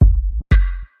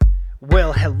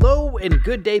Well, hello and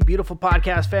good day, beautiful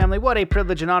podcast family. What a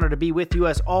privilege and honor to be with you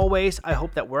as always. I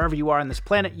hope that wherever you are on this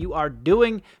planet, you are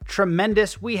doing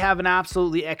tremendous. We have an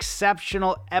absolutely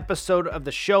exceptional episode of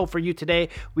the show for you today.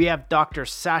 We have Dr.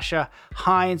 Sasha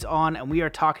Hines on, and we are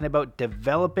talking about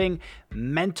developing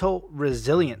mental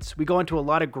resilience. We go into a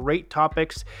lot of great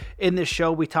topics in this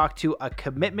show. We talk to a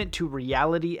commitment to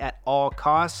reality at all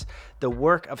costs, the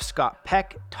work of Scott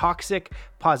Peck, toxic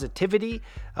positivity,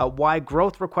 why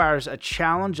growth requires a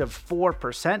challenge of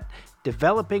 4%,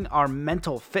 developing our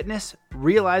mental fitness,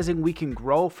 realizing we can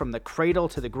grow from the cradle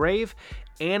to the grave,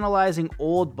 analyzing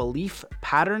old belief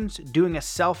patterns, doing a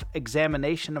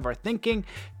self-examination of our thinking,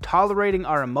 tolerating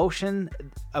our emotions,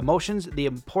 the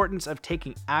importance of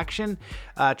taking action,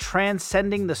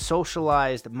 transcending the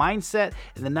socialized mindset,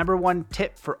 and the number one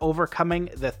tip for overcoming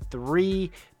the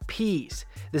 3 P's.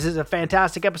 This is a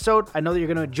fantastic episode. I know that you're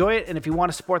going to enjoy it. And if you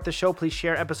want to support the show, please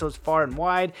share episodes far and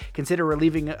wide. Consider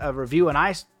leaving a review on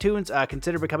iTunes.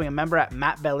 Consider becoming a member at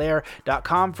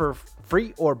mattbelair.com for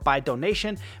free or by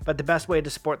donation. But the best way to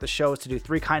support the show is to do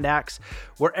 3 kind acts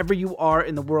wherever you are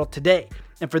in the world today.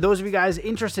 And for those of you guys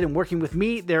interested in working with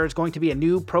me, there's going to be a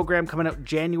new program coming out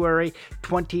January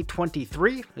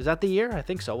 2023. Is that the year? I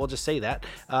think so. We'll just say that.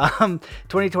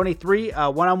 2023,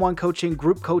 one-on-one coaching,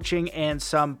 group coaching, and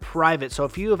some private. So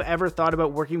if you have ever thought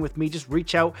about working with me, just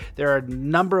reach out. There are a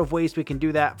number of ways we can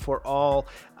do that for all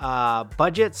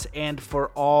budgets and for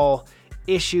all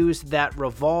issues that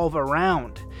revolve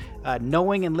around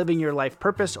knowing and living your life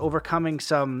purpose, overcoming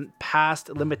some past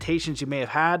limitations you may have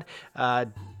had,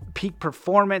 peak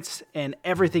performance, and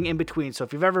everything in between. So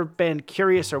if you've ever been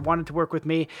curious or wanted to work with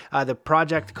me, the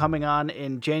project coming on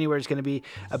in January is going to be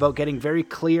about getting very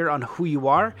clear on who you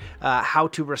are, how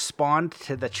to respond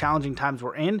to the challenging times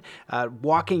we're in,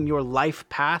 walking your life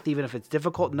path, even if it's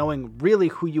difficult, knowing really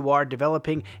who you are,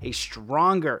 developing a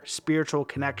stronger spiritual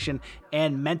connection,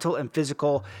 and mental and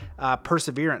physical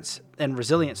perseverance and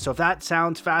resilience. So if that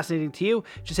sounds fascinating to you,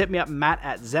 just hit me up,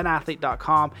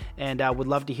 matt@zenathlete.com, and would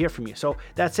love to hear from you. So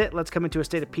that's it. Let's come into a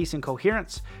state of peace and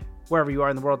coherence. Wherever you are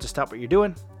in the world, just stop what you're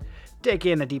doing. Take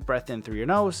in a deep breath in through your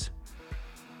nose.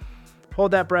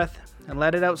 Hold that breath and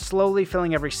let it out slowly,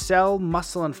 filling every cell,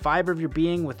 muscle, and fiber of your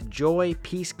being with joy,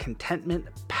 peace, contentment,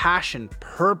 passion,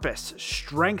 purpose,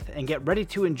 strength, and get ready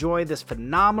to enjoy this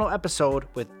phenomenal episode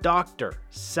with Dr.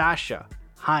 Sasha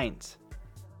Hines.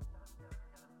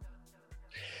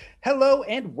 Hello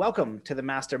and welcome to the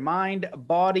Mastermind,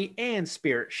 Body, and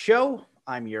Spirit Show.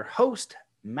 I'm your host,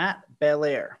 Matt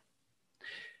Belair.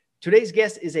 Today's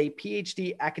guest is a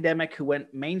PhD academic who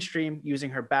went mainstream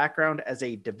using her background as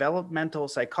a developmental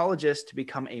psychologist to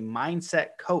become a mindset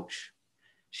coach.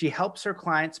 She helps her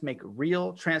clients make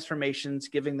real transformations,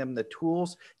 giving them the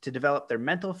tools to develop their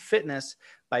mental fitness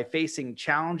by facing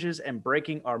challenges and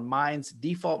breaking our mind's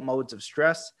default modes of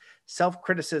stress,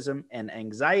 self-criticism, and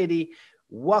anxiety.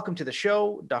 Welcome to the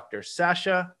show, Dr.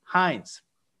 Sasha Hines.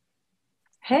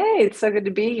 Hey, it's so good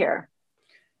to be here.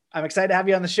 I'm excited to have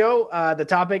you on the show. The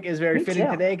topic is very fitting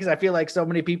today because I feel like so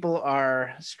many people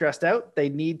are stressed out. They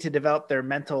need to develop their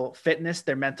mental fitness,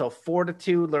 their mental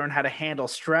fortitude, learn how to handle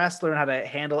stress, learn how to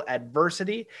handle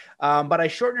adversity. But I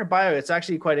shortened your bio. It's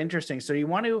actually quite interesting. So you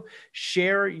want to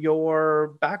share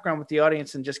your background with the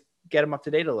audience and just get them up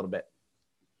to date a little bit?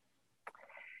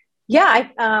 Yeah,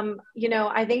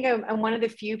 I think I'm one of the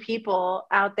few people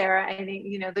out there. I think,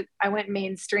 I went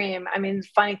mainstream. I mean, the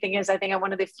funny thing is, I think I'm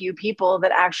one of the few people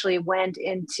that actually went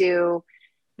into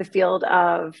the field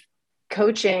of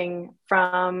coaching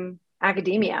from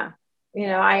academia.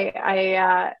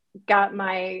 I got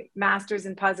my master's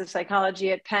in positive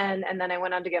psychology at Penn, and then I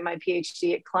went on to get my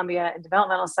PhD at Columbia in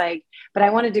developmental psych, but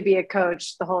I wanted to be a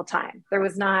coach the whole time. There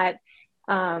was not,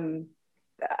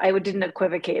 I didn't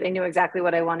equivocate. I knew exactly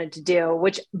what I wanted to do,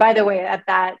 which, by the way, at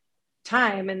that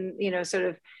time, and,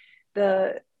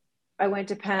 I went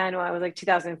to Penn when I was like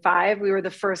 2005. We were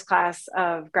the first class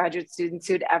of graduate students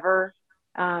who'd ever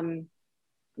gotten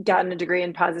a degree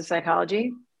in positive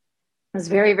psychology. It was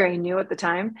very, very new at the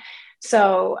time.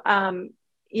 So,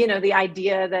 the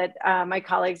idea that my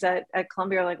colleagues at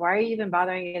Columbia are like, why are you even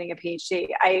bothering getting a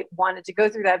PhD? I wanted to go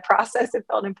through that process. It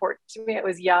felt important to me. I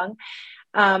was young.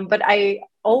 But I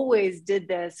always did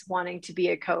this wanting to be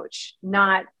a coach,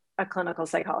 not a clinical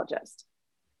psychologist.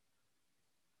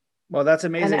 Well, that's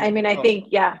amazing. And I think,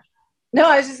 yeah. No,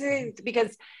 I was just saying,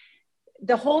 because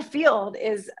the whole field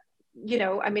is,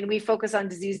 we focus on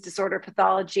disease, disorder,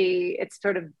 pathology. It's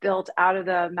sort of built out of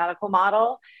the medical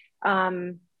model,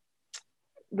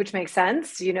 which makes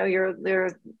sense. You're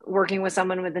working with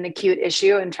someone with an acute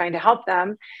issue and trying to help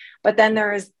them. But then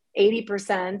there's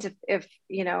 80%, if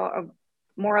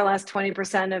more or less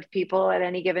 20% of people at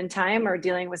any given time are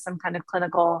dealing with some kind of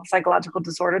clinical psychological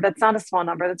disorder. That's not a small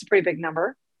number. That's a pretty big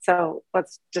number. So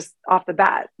let's just off the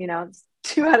bat, it's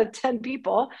 2 out of 10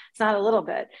 people. It's not a little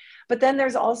bit. But then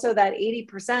there's also that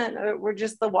 80%. We're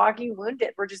just the walking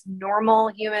wounded. We're just normal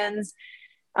humans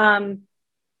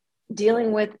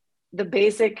dealing with the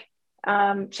basic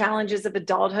challenges of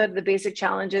adulthood, the basic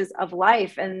challenges of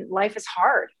life. And life is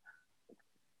hard.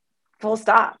 Full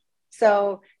stop.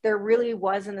 So there really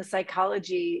wasn't a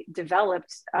psychology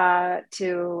developed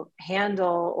to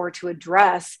handle or to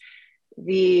address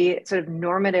the sort of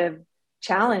normative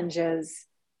challenges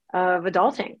of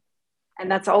adulting.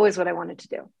 And that's always what I wanted to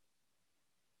do.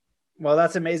 Well,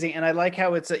 that's amazing. And I like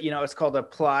how it's, it's called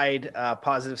applied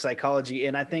positive psychology.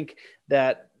 And I think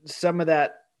that some of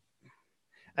that,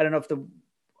 I don't know if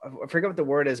I forget what the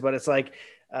word is, but it's like,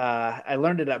 I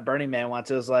learned it at Burning Man once.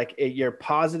 It was like, you're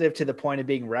positive to the point of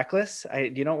being reckless.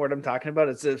 Do you know what I'm talking about?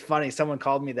 It's funny. Someone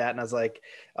called me that and I was like,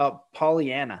 oh,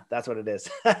 Pollyanna, that's what it is.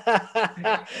 And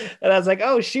I was like,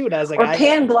 oh shoot. I was like, or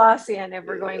Panglossian if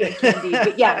we're going with candy,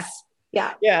 but yes.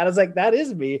 Yeah. Yeah. And I was like, that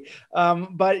is me.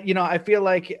 But I feel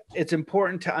like it's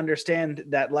important to understand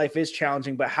that life is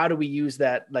challenging, but how do we use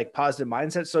that like positive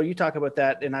mindset? So you talk about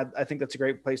that. And I think that's a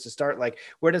great place to start. Like,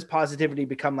 where does positivity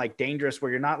become like dangerous,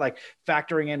 where you're not like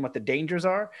factoring in what the dangers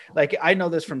are? Like, I know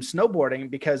this from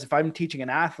snowboarding, because if I'm teaching an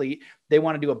athlete, they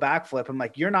want to do a backflip. I'm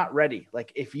like, you're not ready.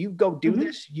 Like, if you go do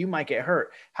this, you might get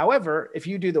hurt. However, if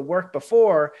you do the work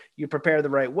before, you prepare the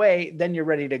right way, then you're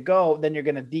ready to go, then you're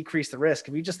going to decrease the risk.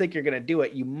 If you just think you're going to do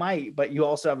it, you might, but you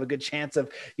also have a good chance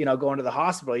of, going to the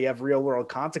hospital. You have real world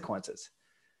consequences.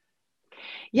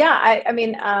 Yeah. I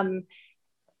mean,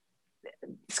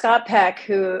 Scott Peck,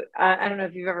 who I don't know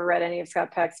if you've ever read any of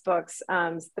Scott Peck's books.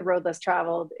 The Road Less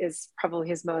Traveled is probably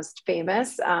his most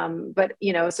famous, but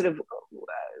sort of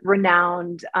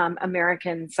renowned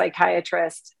American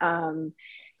psychiatrist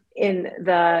in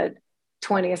the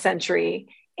 20th century,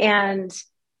 and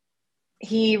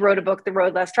he wrote a book, The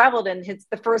Road Less Traveled, and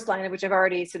the first line of which I've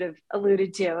already sort of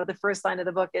alluded to. The first line of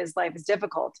the book is "Life is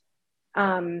difficult."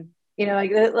 Like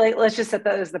let's just set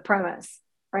that as the premise.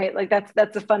 Right? Like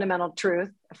that's a fundamental truth,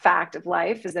 a fact of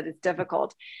life is that it's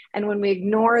difficult. And when we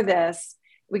ignore this,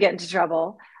 we get into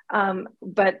trouble.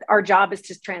 But our job is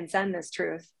to transcend this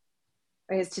truth,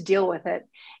 right? Is to deal with it.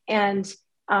 And,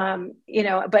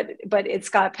 but it's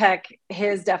Scott Peck,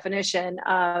 his definition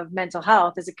of mental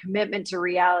health is a commitment to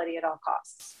reality at all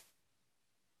costs.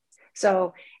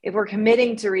 So if we're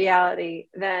committing to reality,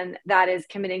 then that is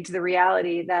committing to the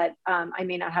reality that I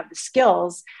may not have the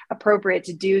skills appropriate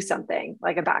to do something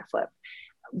like a backflip,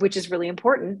 which is really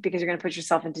important because you're going to put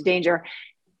yourself into danger.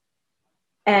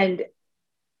 And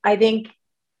I think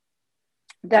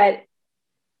that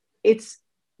it's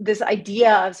this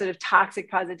idea of sort of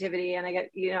toxic positivity. And I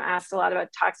get, asked a lot about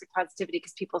toxic positivity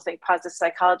because people think positive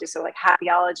psychology, so like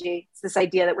happyology. It's this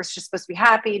idea that we're just supposed to be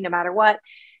happy no matter what,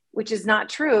 which is not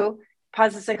true.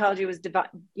 Positive psychology was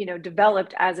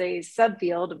developed as a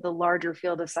subfield of the larger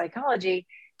field of psychology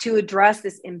to address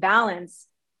this imbalance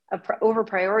of over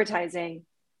prioritizing,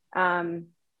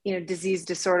 disease,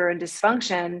 disorder, and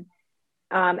dysfunction,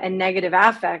 and negative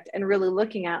affect, and really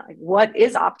looking at like what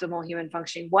is optimal human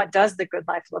functioning. What does the good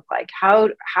life look like?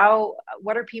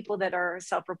 What are people that are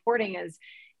self-reporting as,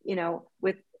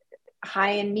 with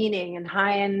high in meaning and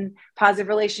high in positive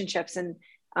relationships and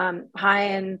high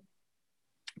in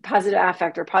positive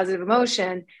affect or positive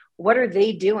emotion? What are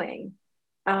they doing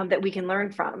that we can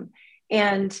learn from?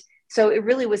 And so it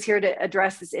really was here to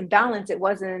address this imbalance. It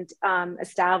wasn't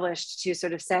established to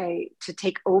sort of say to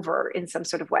take over in some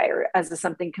sort of way or as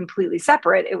something completely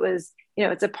separate. It was,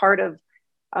 it's a part of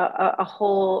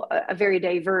a very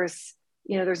diverse,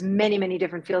 there's many, many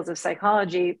different fields of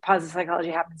psychology. Positive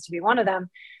psychology happens to be one of them.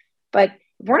 But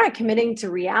if we're not committing to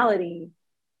reality,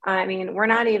 I mean, we're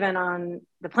not even on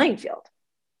the playing field.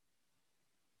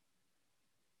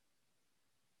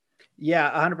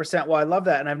 Yeah, 100%. Well, I love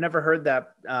that. And I've never heard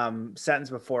that sentence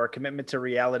before, commitment to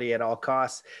reality at all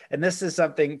costs. And this is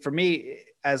something for me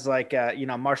as like, a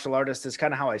martial artist is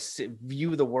kind of how I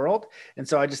view the world. And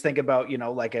so I just think about,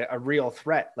 like a real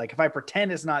threat. Like if I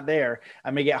pretend it's not there,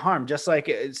 I may get harmed. Just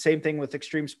like same thing with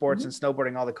extreme sports and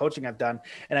snowboarding, all the coaching I've done.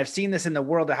 And I've seen this in the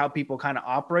world of how people kind of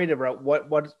operate about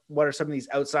what are some of these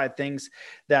outside things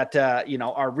that,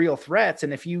 are real threats.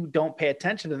 And if you don't pay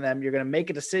attention to them, you're going to make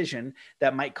a decision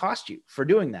that might cost you for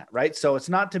doing that. Right. So it's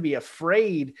not to be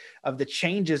afraid of the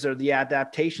changes or the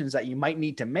adaptations that you might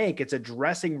need to make. It's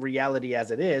addressing reality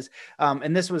as it is.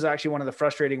 And this was actually one of the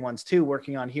frustrating ones too,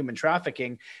 working on human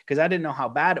trafficking, because I didn't know how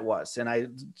bad it was. And I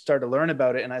started to learn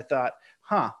about it and I thought,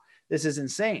 this is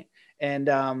insane. And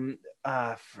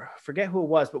forget who it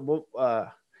was,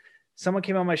 but someone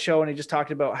came on my show and he just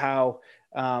talked about how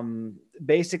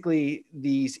basically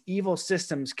these evil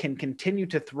systems can continue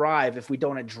to thrive if we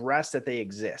don't address that they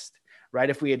exist. Right.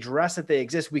 If we address that they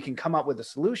exist, we can come up with a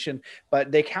solution,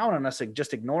 but they count on us like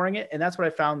just ignoring it. And that's what I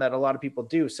found that a lot of people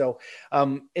do. So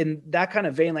in that kind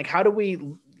of vein, like how do we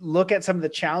look at some of the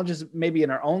challenges maybe in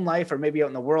our own life or maybe out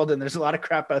in the world? And there's a lot of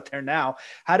crap out there now.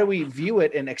 How do we view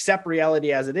it and accept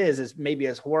reality as it is, as maybe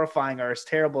as horrifying or as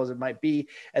terrible as it might be,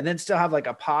 and then still have like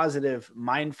a positive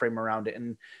mind frame around it?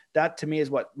 And that to me is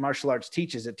what martial arts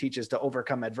teaches. It teaches to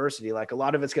overcome adversity. Like a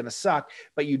lot of it's going to suck,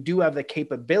 but you do have the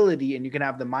capability and you can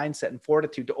have the mindset and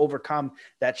fortitude to overcome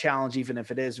that challenge, even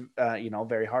if it is,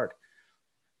 very hard.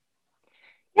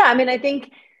 Yeah. I mean, I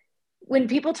think when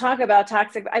people talk about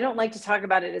toxic, I don't like to talk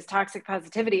about it as toxic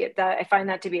positivity. I find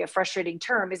that to be a frustrating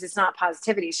term, is it's not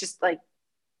positivity. It's just like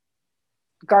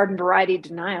garden variety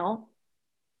denial.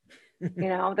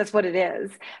 That's what it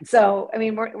is. So, I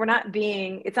mean, we're not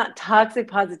it's not toxic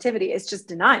positivity. It's just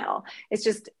denial. It's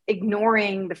just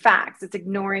ignoring the facts. It's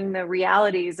ignoring the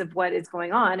realities of what is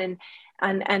going on. And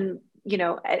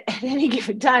at any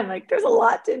given time, like there's a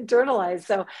lot to internalize.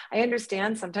 So I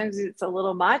understand sometimes it's a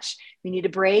little much. We need a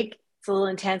break. It's a little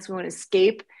intense. We want to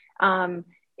escape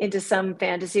into some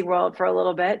fantasy world for a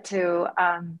little bit to,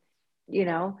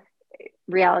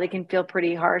 reality can feel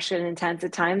pretty harsh and intense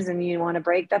at times and you want to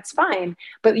break, that's fine.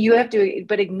 But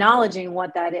acknowledging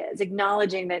what that is,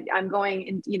 acknowledging that I'm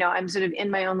going in, I'm sort of in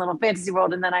my own little fantasy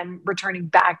world and then I'm returning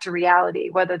back to reality,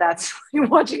 whether that's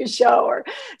watching a show or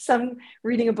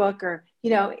reading a book or,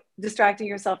 distracting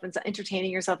yourself and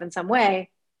entertaining yourself in some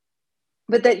way,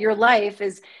 but that your life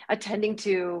is attending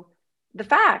to the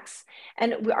facts.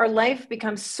 And our life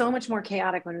becomes so much more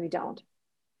chaotic when we don't.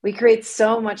 We create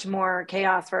so much more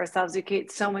chaos for ourselves. We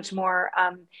create so much more,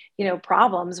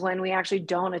 problems when we actually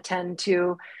don't attend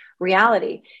to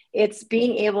reality. It's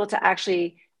being able to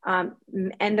actually,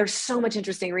 and there's so much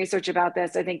interesting research about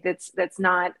this. I think that's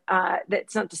not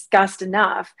discussed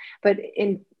enough. But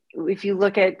if you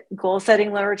look at goal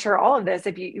setting literature, all of this,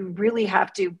 if you really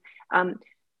have to,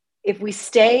 if we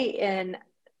stay in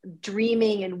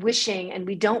dreaming and wishing, and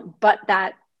we don't butt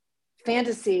that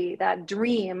fantasy, that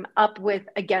dream up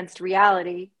against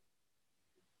reality,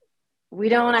 we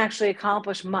don't actually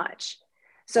accomplish much.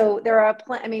 So there are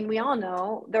we all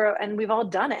know and we've all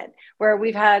done it, where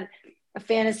we've had a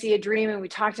fantasy, a dream, and we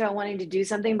talked about wanting to do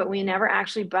something, but we never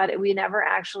actually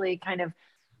kind of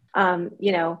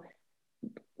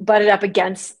butt it up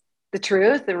against the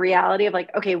truth, the reality of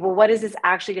like, okay, well, what is this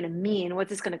actually going to mean?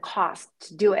 What's this going to cost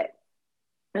to do it?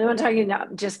 And I'm talking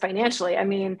not just financially. I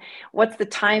mean, what's the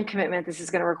time commitment this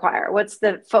is going to require? What's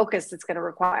the focus it's going to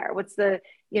require? What's the,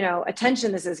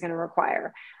 attention this is going to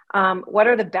require? What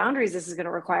are the boundaries this is going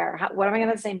to require? What am I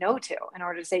going to say no to in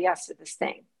order to say yes to this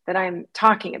thing that I'm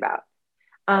talking about?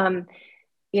 I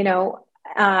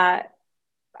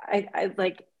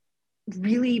like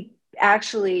really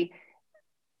actually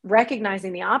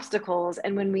recognizing the obstacles.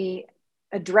 And when we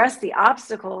address the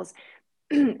obstacles,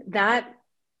 that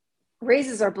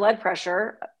raises our blood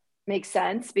pressure. Makes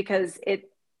sense, because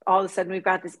all of a sudden we've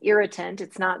got this irritant.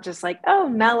 It's not just like, oh,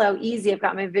 mellow, easy, I've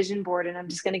got my vision board and I'm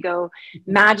just going to go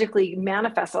magically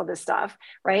manifest all this stuff,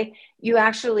 right? You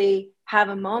actually have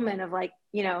a moment of like,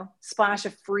 splash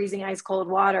of freezing ice cold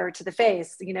water to the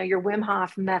face, you're Wim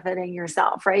Hof methoding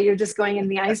yourself, right? You're just going in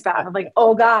the ice bath of like,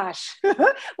 oh gosh,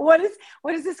 what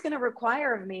is this going to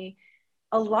require of me?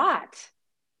 A lot.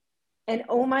 And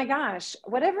oh my gosh,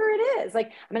 whatever it is, like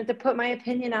I'm going to have to put my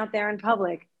opinion out there in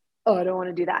public. Oh, I don't want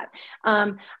to do that.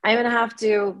 I'm going to have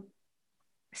to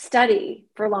study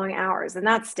for long hours, and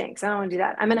that stinks. I don't want to do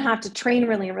that. I'm going to have to train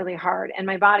really, really hard, and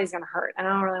my body's going to hurt, and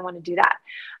I don't really want to do that.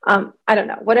 I don't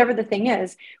know. Whatever the thing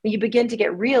is, when you begin to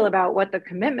get real about what the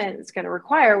commitment is going to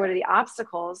require, what are the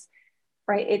obstacles,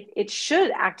 right? It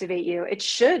should activate you. It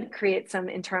should create some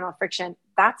internal friction.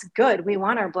 That's good. We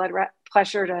want our blood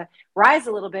pressure to rise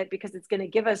a little bit because it's going to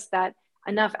give us that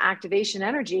enough activation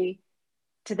energy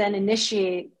to then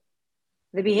initiate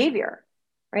the behavior,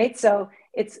 right? So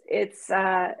it's there's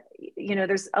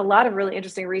a lot of really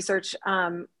interesting research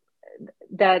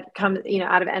that comes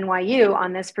out of NYU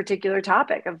on this particular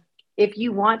topic of, if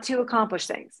you want to accomplish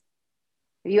things,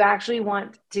 if you actually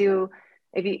want to,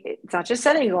 it's not just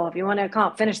setting a goal. If you want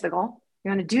to finish the goal,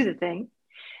 you want to do the thing,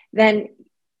 then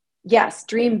yes,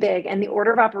 dream big. And the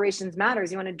order of operations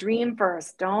matters. You want to dream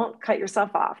first. Don't cut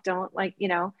yourself off. Don't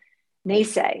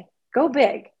naysay. Go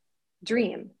big,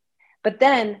 dream. But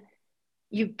then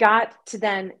you've got to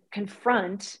then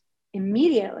confront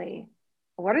immediately,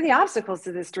 what are the obstacles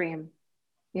to this dream?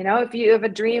 If you have a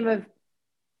dream of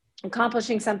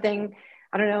accomplishing something.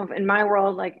 I don't know, in my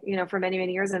world, like, for many,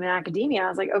 many years in academia, I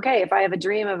was like, okay, if I have a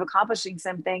dream of accomplishing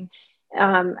something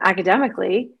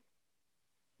academically,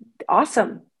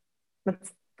 awesome,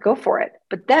 let's go for it.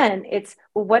 But then it's,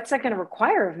 well, what's that going to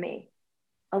require of me?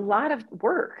 A lot of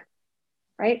work,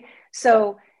 right?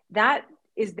 So that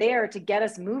is there to get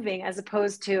us moving, as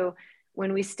opposed to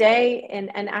when we stay in,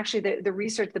 and actually the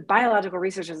research, the biological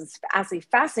research is absolutely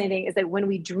fascinating, is that when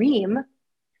we dream,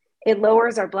 it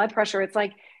lowers our blood pressure. It's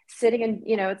like sitting in,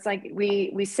 it's like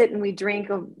we sit and we drink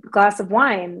a glass of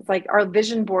wine. It's like our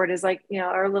vision board is like,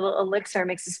 our little elixir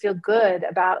makes us feel good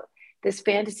about this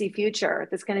fantasy future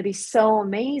that's going to be so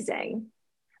amazing,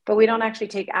 but we don't actually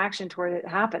take action toward it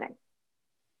happening.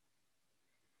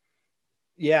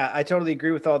 Yeah, I totally agree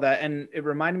with all that. And it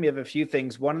reminded me of a few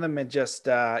things. One of them is just,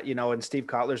 in Steve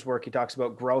Kotler's work, he talks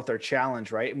about growth or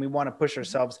challenge, right? And we want to push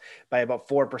ourselves by about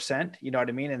 4%, you know what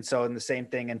I mean? And so in the same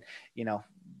thing, and,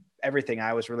 everything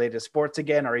I was related to sports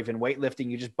again, or even weightlifting,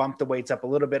 you just bump the weights up a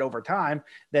little bit over time.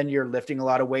 Then you're lifting a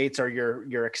lot of weights, or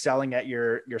you're excelling at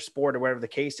your sport, or whatever the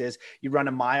case is. You run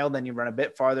a mile, then you run a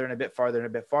bit farther and a bit farther and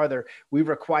a bit farther. We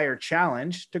require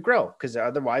challenge to grow, because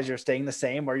otherwise you're staying the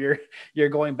same, or you're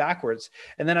going backwards.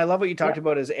 And then I love what you talked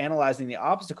about is analyzing the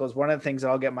obstacles. One of the things that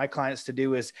I'll get my clients to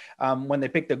do is when they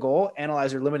pick the goal,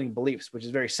 analyze their limiting beliefs, which is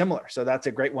very similar. So that's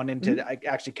a great one to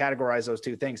actually categorize those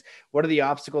two things. What are the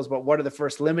obstacles, but what are the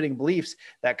first limiting beliefs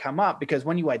that come up? Because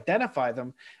when you identify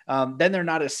them, then they're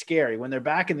not as scary. When they're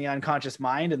back in the unconscious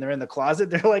mind and they're in the closet,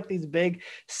 they're like these big,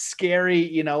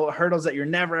 scary, hurdles that you're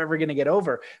never, ever going to get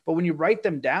over. But when you write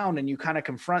them down and you kind of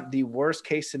confront the worst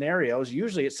case scenarios,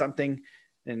 usually it's something,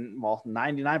 and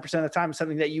 99% of the time, it's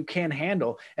something that you can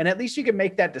handle. And at least you can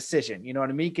make that decision. You know what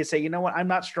I mean? You can say, you know what, I'm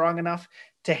not strong enough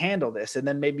to handle this. And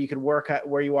then maybe you could work at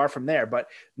where you are from there. But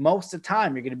most of the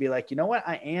time you're going to be like, you know what,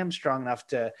 I am strong enough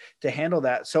to handle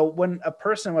that. So when a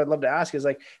person, what I'd love to ask is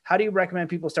like, how do you recommend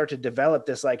people start to develop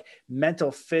this like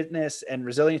mental fitness and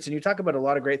resilience? And you talk about a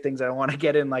lot of great things that I want to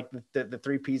get in, like the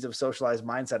 3 P's of socialized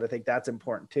mindset. I think that's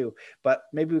important too, but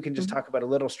maybe we can just talk about a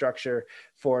little structure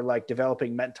for like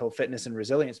developing mental fitness and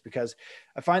resilience, because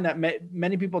I find that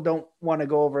many people don't want to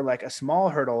go over like a small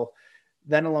hurdle,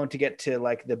 then alone to get to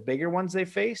like the bigger ones they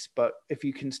face. But if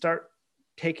you can start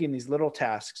taking these little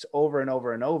tasks over and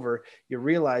over and over, you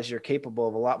realize you're capable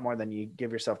of a lot more than you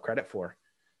give yourself credit for.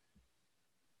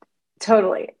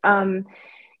 Totally.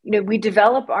 We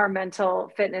develop our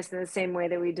mental fitness in the same way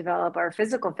that we develop our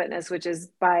physical fitness, which is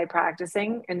by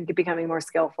practicing and becoming more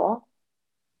skillful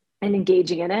and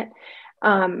engaging in it.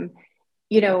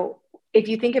 If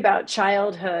you think about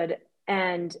childhood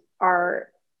and our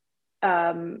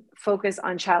focus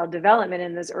on child development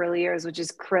in those early years, which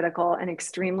is critical and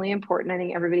extremely important. I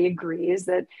think everybody agrees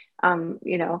that,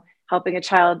 helping a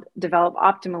child develop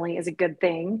optimally is a good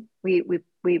thing. We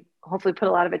hopefully put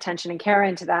a lot of attention and care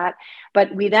into that,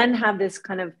 but we then have this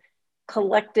kind of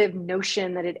collective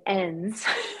notion that it ends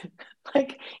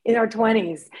like in our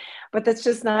 20s, but that's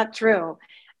just not true.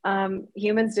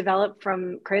 Humans develop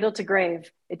from cradle to grave.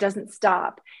 It doesn't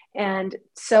stop. And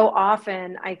so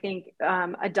often I think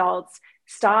adults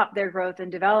stop their growth and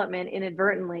development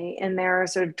inadvertently in their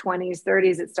sort of 20s,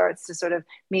 30s. It starts to sort of,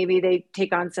 maybe they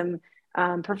take on some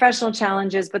professional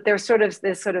challenges, but there's sort of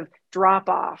this sort of drop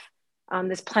off,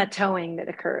 this plateauing that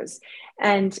occurs.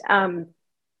 And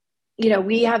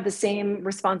we have the same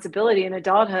responsibility in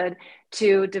adulthood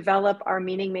to develop our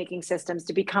meaning-making systems,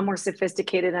 to become more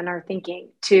sophisticated in our thinking,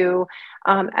 to,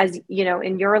 as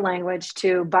in your language,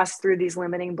 to bust through these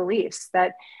limiting beliefs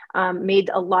that made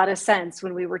a lot of sense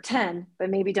when we were 10, but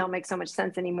maybe don't make so much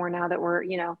sense anymore now that we're,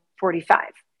 45.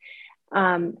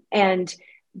 And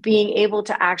being able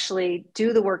to actually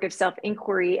do the work of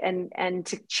self-inquiry and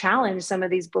to challenge some of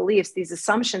these beliefs, these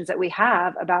assumptions that we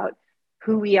have about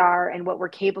who we are and what we're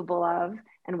capable of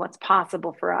and what's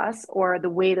possible for us, or the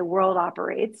way the world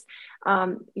operates.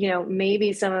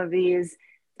 Maybe some of these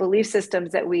belief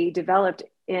systems that we developed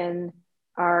in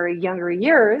our younger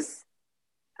years,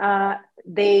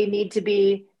 they need to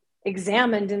be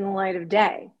examined in the light of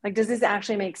day. Like, does this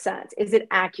actually make sense? Is it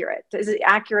accurate? Is it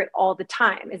accurate all the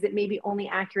time? Is it maybe only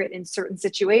accurate in certain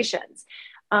situations?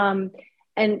 And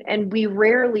we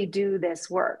rarely do this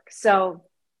work. So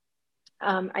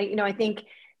I think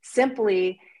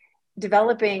simply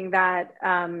developing that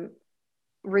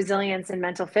resilience and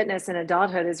mental fitness in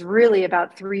adulthood is really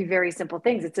about 3 very simple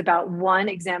things. It's about 1,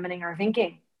 examining our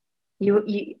thinking.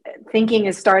 Thinking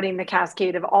is starting the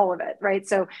cascade of all of it, right?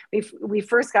 So we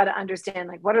first got to understand,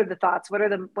 like, what are the thoughts?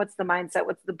 What's the mindset?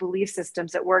 What's the belief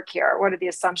systems at work here? What are the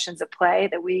assumptions at play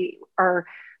that we are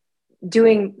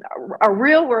doing? Our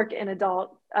real work in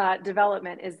adult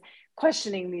development is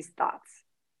questioning these thoughts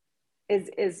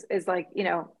is like,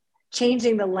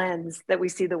 changing the lens that we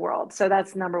see the world. So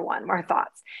that's number one, our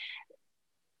thoughts.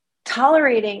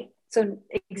 So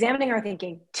examining our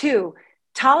thinking. Two,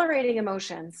 tolerating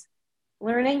emotions,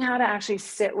 learning how to actually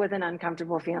sit with an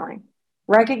uncomfortable feeling,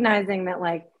 recognizing that,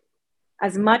 like,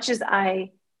 as much as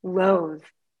I loathe,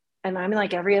 and I'm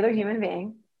like every other human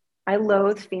being, I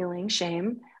loathe feeling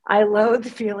shame. I loathe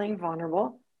feeling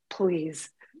vulnerable. Please,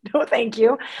 no, thank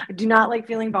you. I do not like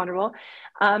feeling vulnerable.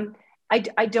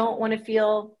 I don't want to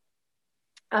feel,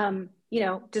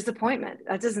 disappointment.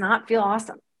 That does not feel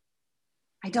awesome.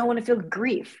 I don't want to feel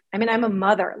grief. I mean, I'm a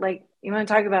mother. Like, you want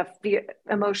to talk about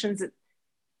emotions that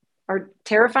are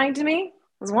terrifying to me? It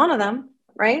was one of them,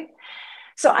 right?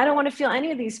 So I don't want to feel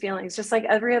any of these feelings, just like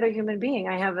every other human being.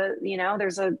 I have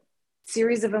there's a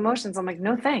series of emotions. I'm like,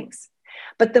 no, thanks.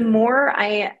 But the more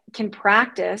I can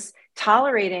practice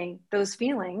tolerating those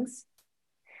feelings,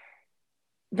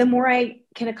 the more I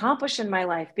can accomplish in my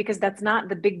life, because that's not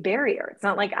the big barrier. It's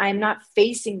not like I'm not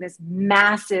facing this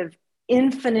massive,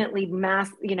 infinitely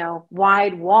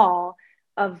wide wall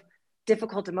of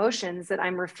difficult emotions that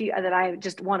that I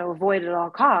just want to avoid at all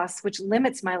costs, which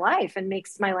limits my life and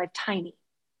makes my life tiny.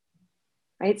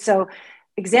 Right? So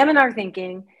examine our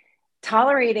thinking,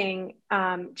 tolerating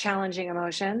challenging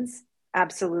emotions,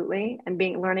 absolutely, and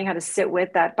learning how to sit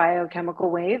with that biochemical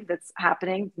wave that's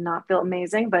happening, not feel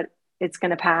amazing, but it's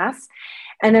going to pass.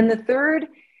 And then the third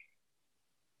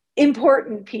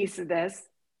important piece of this,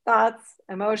 thoughts,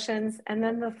 emotions, and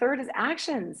then the third is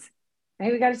actions.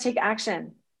 Right? We got to take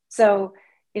action. So,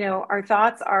 our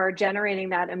thoughts are generating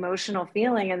that emotional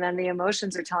feeling, and then the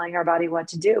emotions are telling our body what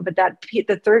to do. But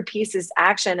the third piece is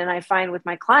action. And I find with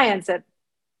my clients that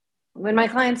when my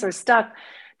clients are stuck,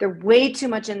 they're way too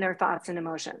much in their thoughts and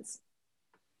emotions.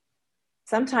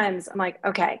 Sometimes I'm like,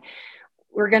 okay,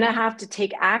 we're going to have to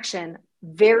take action,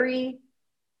 very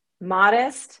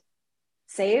modest,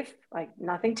 safe, like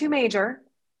nothing too major,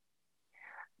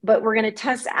 but we're going to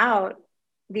test out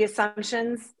the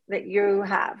assumptions that you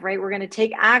have, right? We're going to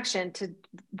take action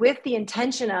with the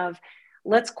intention of,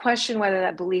 let's question whether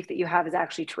that belief that you have is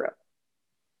actually true.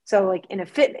 So like in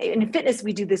fitness,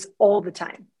 we do this all the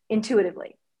time,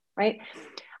 intuitively, right?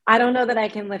 I don't know that I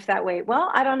can lift that weight. Well,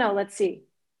 I don't know. Let's see.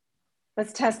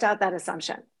 Let's test out that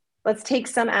assumption. Let's take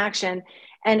some action.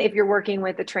 And if you're working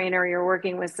with a trainer, you're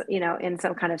working with, in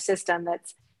some kind of system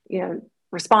that's,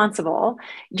 responsible,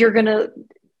 you're going to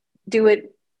do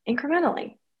it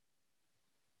incrementally.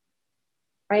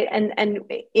 Right. And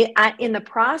in the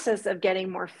process of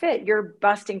getting more fit, you're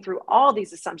busting through all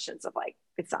these assumptions of like,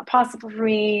 it's not possible for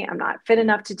me. I'm not fit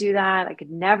enough to do that. I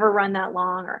could never run that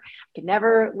long, or I could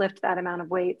never lift that amount of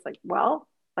weight. It's like, well,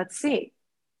 let's see.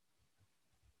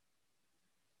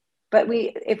 But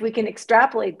if we can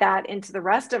extrapolate that into the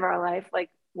rest of our life, like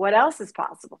what else is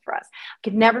possible for us? I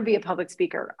could never be a public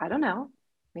speaker. I don't know.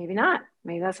 Maybe not.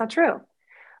 Maybe that's not true.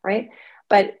 Right.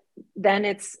 But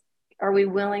then are we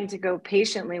willing to go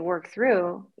patiently work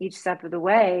through each step of the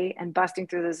way and busting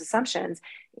through those assumptions,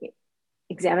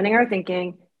 examining our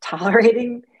thinking,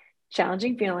 tolerating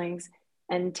challenging feelings,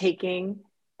 and taking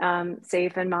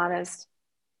safe and modest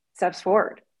steps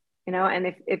forward?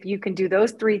 And if you can do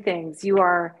those three things, you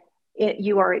are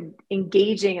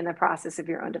engaging in the process of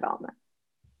your own development.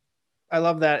 I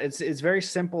love that. It's very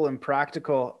simple and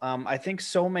practical. I think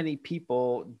so many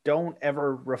people don't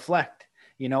ever reflect,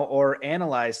 or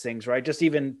analyze things, right? Just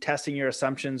even testing your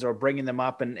assumptions or bringing them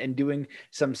up and doing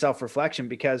some self-reflection,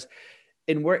 because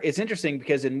it's interesting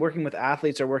because in working with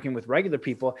athletes or working with regular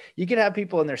people, you could have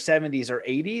people in their 70s or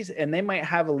 80s, and they might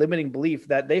have a limiting belief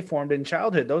that they formed in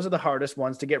childhood. Those are the hardest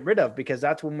ones to get rid of, because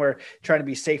that's when we're trying to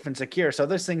be safe and secure. So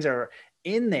those things are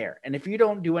in there. And if you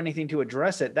don't do anything to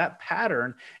address it, that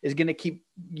pattern is going to keep,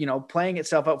 playing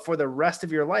itself out for the rest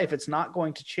of your life. It's not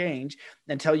going to change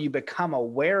until you become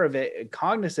aware of it and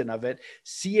cognizant of it,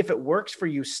 see if it works for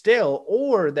you still,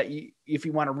 or that if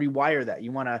you want to rewire that,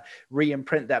 you want to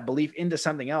re-imprint that belief into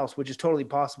something else, which is totally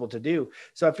possible to do.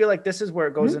 So I feel like this is where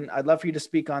it goes. And I'd love for you to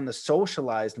speak on the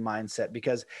socialized mindset,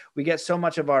 because we get so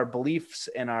much of our beliefs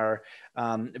and our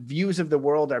views of the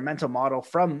world, our mental model,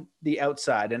 from the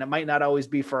outside. And it might not always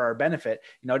be for our benefit.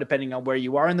 Depending on where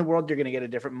you are in the world, you're going to get a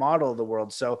different model of the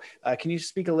world. So can you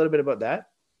speak a little bit about that?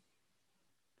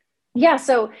 Yeah.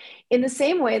 So in the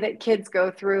same way that kids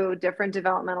go through different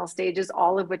developmental stages,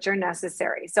 all of which are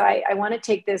necessary. So I want to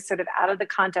take this sort of out of the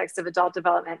context of adult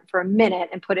development for a minute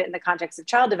and put it in the context of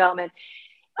child development.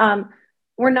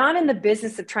 We're not in the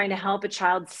business of trying to help a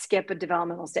child skip a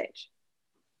developmental stage.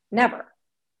 Never.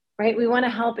 Right? We want to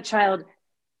help a child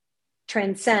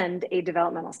transcend a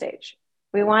developmental stage.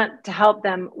 We want to help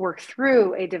them work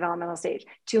through a developmental stage,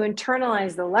 to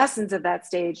internalize the lessons of that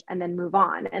stage and then move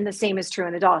on. And the same is true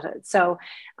in adulthood. So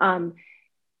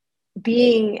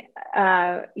being,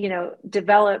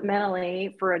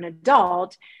 developmentally for an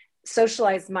adult,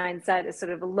 socialized mindset is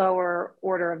sort of a lower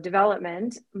order of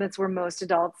development. That's where most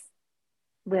adults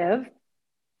live.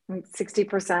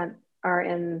 60% are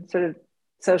in sort of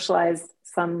socialized,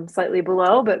 some slightly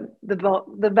below, but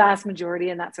the vast majority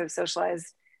in that sort of socialized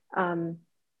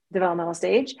developmental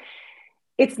stage.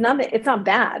 It's not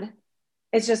bad.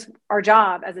 It's just our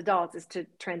job as adults is to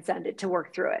transcend it, to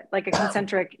work through it, like a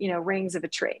concentric, rings of a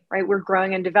tree, right? We're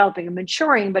growing and developing and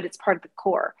maturing, but it's part of the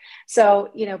core.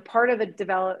 So, part of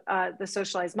the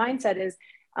socialized mindset is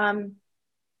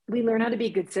we learn how to be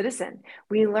a good citizen.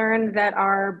 We learn that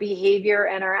our behavior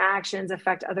and our actions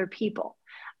affect other people.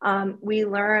 We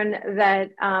learn that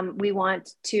we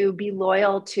want to be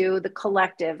loyal to the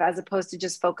collective as opposed to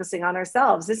just focusing on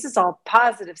ourselves. This is all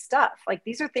positive stuff. Like,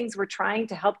 these are things we're trying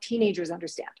to help teenagers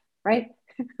understand, right?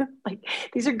 Like,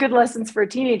 these are good lessons for a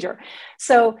teenager.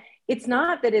 So it's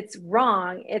not that it's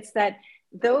wrong. It's that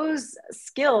those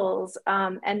skills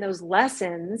and those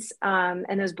lessons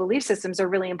and those belief systems are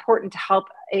really important to help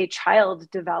a child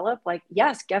develop. Like,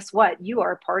 yes, guess what? You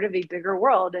are part of a bigger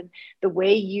world, and the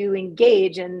way you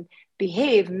engage and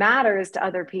behave matters to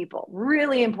other people.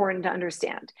 Really important to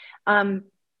understand.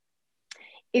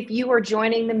 If you are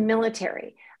joining the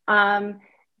military,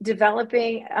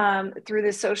 developing through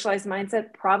the socialized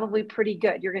mindset, probably pretty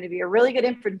good. You're going to be a really good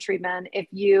infantryman if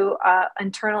you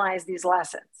internalize these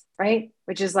lessons, right?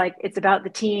 Which is like, it's about the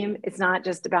team. It's not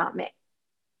just about me.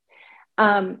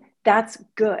 That's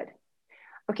good.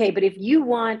 Okay, but if you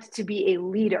want to be a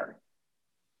leader,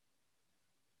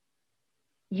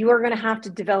 you are going to have to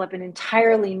develop an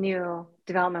entirely new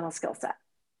developmental skill set,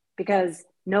 because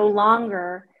no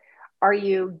longer are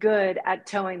you good at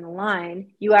towing the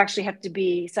line. You actually have to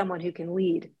be someone who can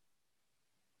lead.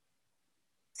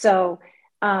 So,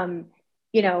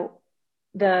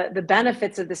 the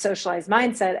benefits of the socialized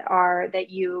mindset are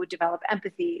that you develop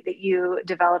empathy, that you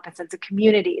develop a sense of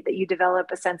community, that you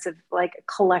develop a sense of like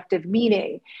collective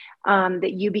meaning,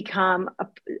 that you become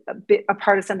a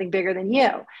part of something bigger than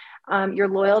you. You're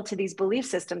loyal to these belief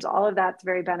systems. All of that's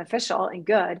very beneficial and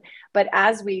good. But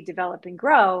as we develop and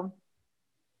grow,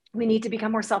 we need to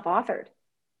become more self-authored,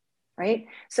 right?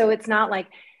 So it's not like,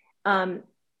 the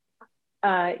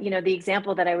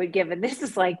example that I would give, and this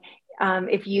is like,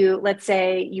 if you, let's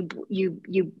say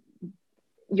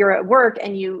you're at work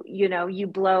and you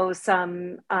blow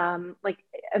some, like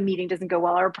a meeting doesn't go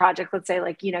well, or a project, let's say,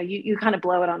 like, you kind of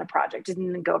blow it on a project, it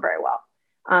didn't go very well.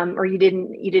 Or you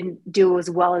didn't do as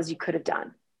well as you could have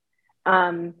done.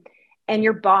 And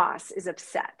your boss is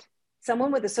upset.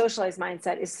 Someone with a socialized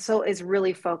mindset is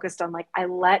really focused on like, I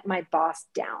let my boss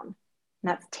down. And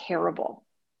that's terrible.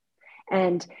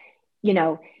 And,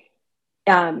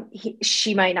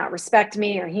 she might not respect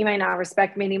me, or he might not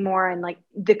respect me anymore. And like,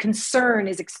 the concern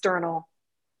is external.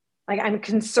 Like, I'm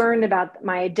concerned about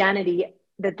my identity,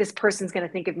 that this person's going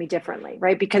to think of me differently,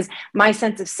 right? Because my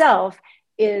sense of self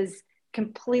is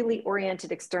completely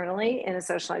oriented externally in a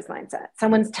socialized mindset.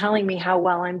 Someone's telling me how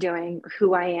well I'm doing,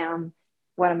 who I am,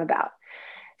 what I'm about.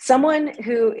 Someone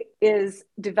who's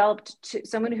developed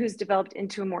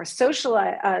into a more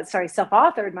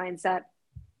self-authored mindset,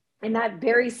 in that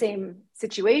very same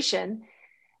situation,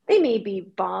 they may be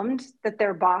bummed that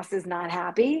their boss is not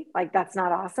happy. Like, that's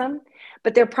not awesome.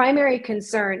 But their primary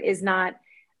concern is not,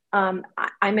 I'm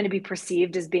going to be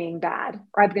perceived as being bad,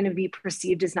 or I'm going to be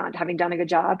perceived as not having done a good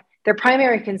job. Their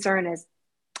primary concern is,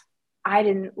 I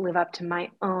didn't live up to my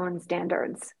own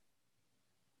standards.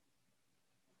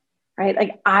 Right?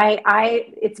 Like,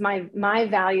 it's my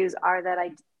values are that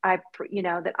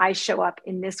that I show up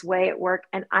in this way at work,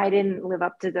 and I didn't live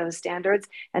up to those standards.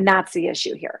 And that's the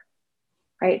issue here,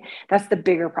 right? That's the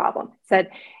bigger problem. It's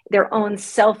that their own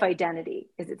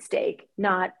self-identity is at stake,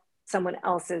 not someone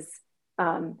else's,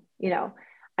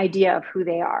 idea of who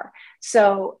they are.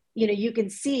 So, you can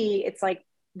see it's like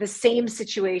the same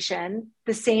situation,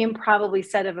 the same probably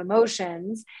set of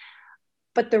emotions,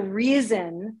 but the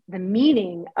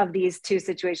meaning of these two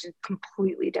situations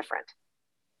completely different.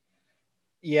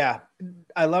 Yeah,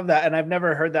 I love that. And I've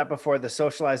never heard that before, the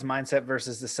socialized mindset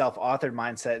versus the self-authored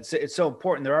mindset. It's so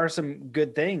important. There are some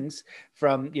good things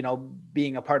from,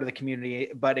 being a part of the community,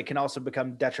 but it can also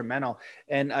become detrimental.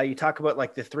 And you talk about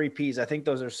like the 3 Ps. I think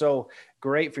those are so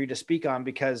great for you to speak on,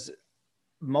 because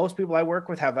most people I work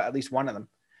with have at least one of them.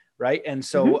 Right. And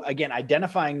so again,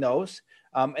 identifying those,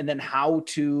 and then how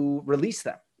to release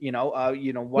them, one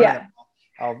of them.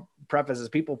 I'll preface as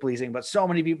people pleasing, but so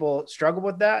many people struggle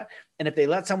with that. And if they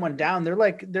let someone down,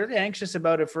 they're anxious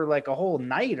about it for like a whole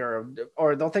night,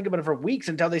 or they'll think about it for weeks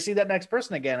until they see that next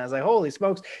person again. I was like, holy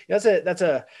smokes. That's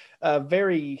a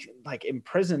very like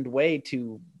imprisoned way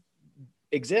to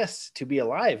exist, to be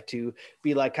alive, to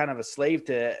be like kind of a slave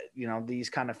to, these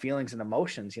kind of feelings and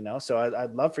emotions, so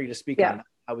I'd love for you to speak on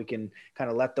how we can kind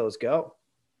of let those go.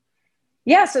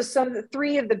 Yeah. So the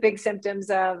three of the big symptoms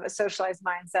of a socialized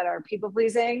mindset are people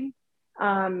pleasing,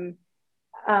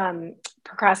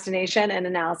 procrastination, and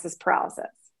analysis paralysis.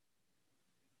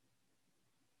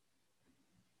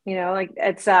 Like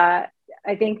it's, I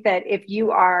think that if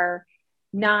you are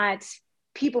not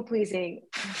people pleasing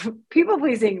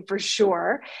for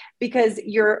sure, because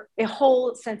a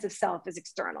whole sense of self is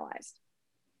externalized.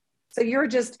 So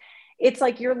it's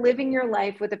like you're living your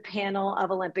life with a panel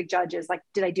of Olympic judges. Like,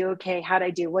 did I do okay? How'd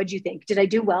I do? What'd you think? Did I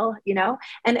do well?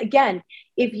 And again,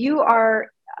 if you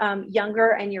are younger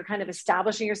and you're kind of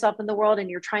establishing yourself in the world and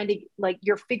you're trying to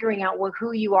you're figuring out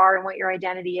who you are and what your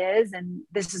identity is, and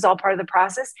this is all part of the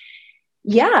process.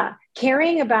 Yeah.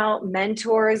 Caring about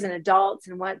mentors and adults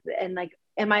and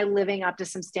am I living up to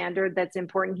some standard that's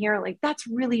important here? Like, that's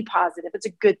really positive. It's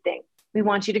a good thing. We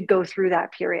want you to go through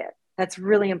that period. That's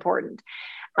really important.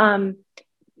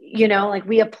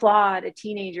 We applaud a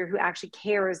teenager who actually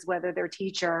cares whether their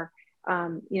teacher,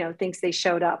 thinks they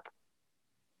showed up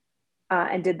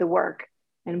and did the work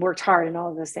and worked hard and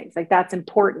all of those things. Like, that's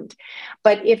important.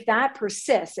 But if that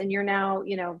persists and you're now,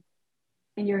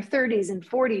 in your 30s and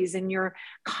 40s, and you're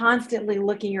constantly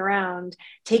looking around,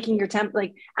 taking your temp,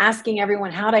 asking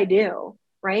everyone, how'd I do?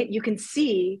 Right? You can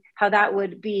see how that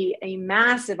would be a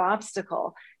massive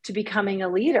obstacle to becoming a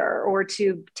leader, or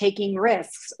to taking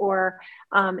risks, or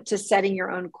to setting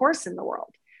your own course in the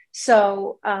world.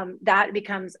 So that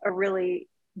becomes a really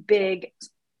big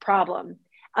problem.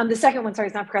 The second one, sorry,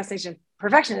 it's not procrastination,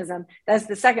 perfectionism. That's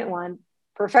the second one.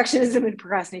 Perfectionism and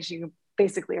procrastination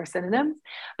basically are synonyms.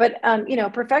 But,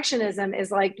 perfectionism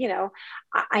is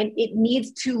it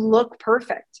needs to look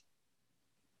perfect.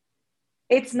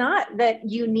 It's not that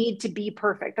you need to be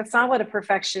perfect. That's not what a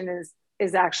perfection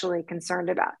is actually concerned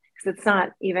about, because it's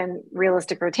not even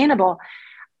realistic or attainable.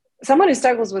 Someone who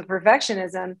struggles with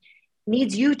perfectionism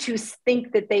needs you to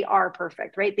think that they are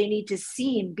perfect, right? They need to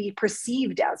be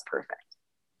perceived as perfect.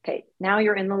 Okay, now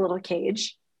you're in the little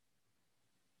cage.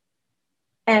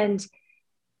 And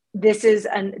this is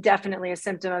definitely a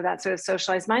symptom of that sort of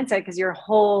socialized mindset, because your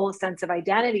whole sense of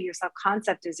identity, your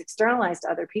self-concept is externalized to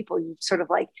other people. You've sort of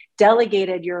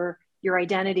delegated your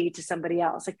identity to somebody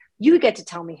else. Like, you get to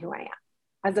tell me who I am,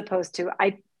 as opposed to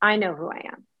I know who I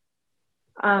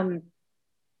am.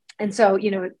 And so,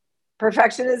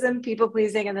 perfectionism, people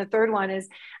pleasing. And the third one is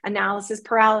analysis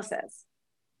paralysis.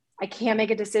 I can't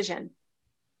make a decision.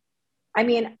 I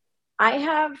mean, I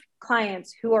have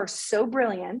clients who are so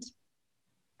brilliant.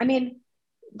 I mean,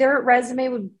 their resume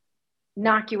would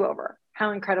knock you over how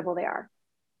incredible they are.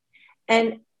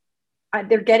 And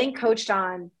they're getting coached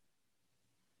on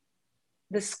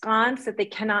the sconce that they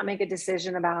cannot make a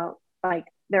decision about. Like,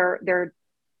 they're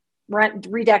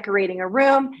redecorating a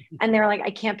room, and they're like,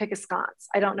 I can't pick a sconce.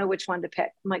 I don't know which one to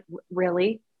pick. I'm like,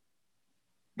 really?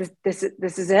 This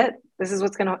is it? This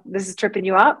is tripping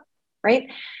you up,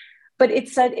 right? But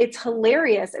it's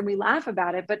hilarious, and we laugh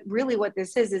about it. But really what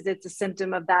this is it's a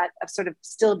symptom of sort of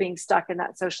still being stuck in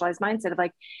that socialized mindset of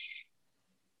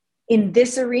in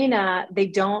this arena, they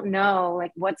don't know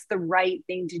what's the right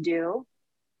thing to do.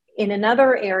 In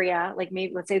another area,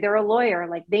 maybe let's say they're a lawyer,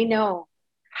 they know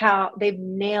how they've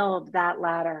nailed that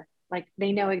ladder.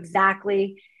 They know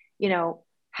exactly,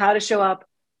 how to show up,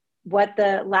 what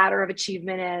the ladder of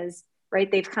achievement is,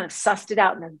 right? They've kind of sussed it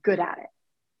out and they're good at it.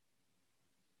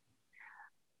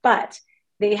 But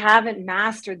they haven't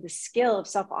mastered the skill of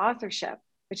self-authorship,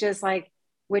 which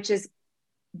is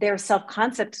their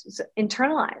self-concept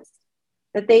internalized,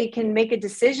 that they can make a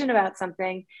decision about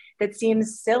something that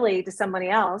seems silly to somebody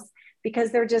else,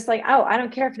 because they're just oh, I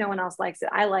don't care if no one else likes it.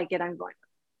 I like it. I'm going.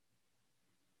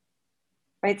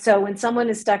 Right. So when someone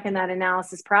is stuck in that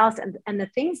analysis paralysis, and the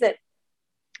things that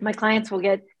my clients will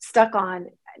get stuck on,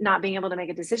 not being able to make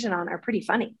a decision on, are pretty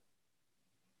funny.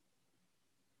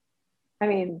 I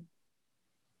mean,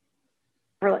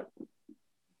 really,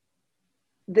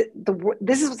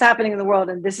 this is what's happening in the world,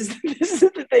 and this is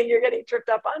the thing you're getting tripped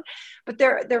up on. But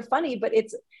they're funny, but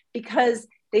it's because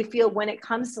they feel when it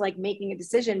comes to making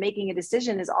a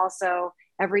decision is also,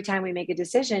 every time we make a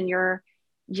decision, you're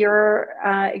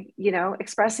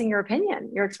expressing your opinion,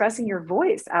 you're expressing your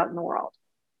voice out in the world.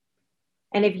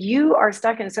 And if you are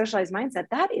stuck in a socialized mindset,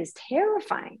 that is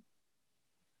terrifying.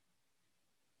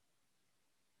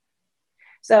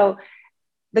 So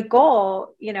the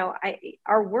goal,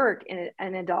 our work in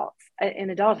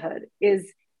adulthood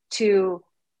is to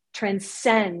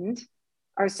transcend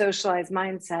our socialized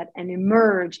mindset and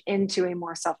emerge into a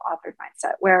more self-authored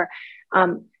mindset where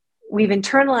we've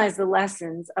internalized the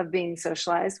lessons of being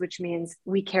socialized, which means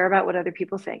we care about what other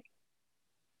people think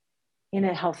in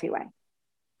a healthy way,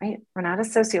 right? We're not a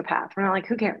sociopath. We're not like,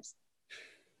 who cares?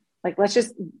 Like, let's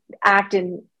just act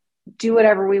and do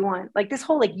whatever we want. Like this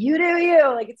whole, like, you do you,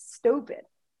 like, it's stupid.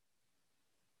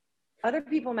 Other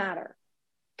people matter,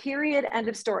 period, end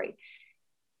of story.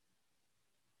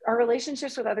 Our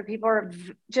relationships with other people are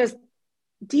just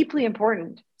deeply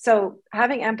important. So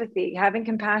having empathy, having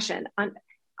compassion,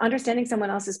 understanding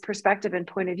someone else's perspective and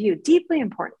point of view, deeply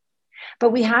important.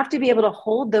 But we have to be able to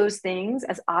hold those things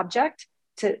as object,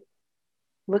 to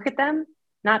look at them,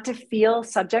 not to feel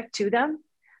subject to them.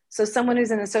 So someone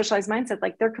who's in a socialized mindset,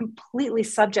 like, they're completely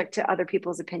subject to other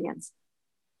people's opinions.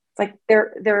 It's like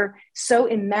they're so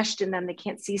enmeshed in them, they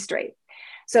can't see straight.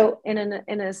 So in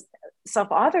a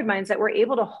self-authored mindset, we're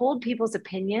able to hold people's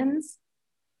opinions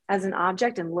as an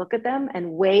object and look at them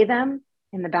and weigh them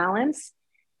in the balance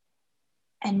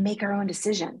and make our own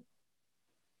decision,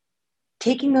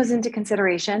 taking those into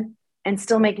consideration and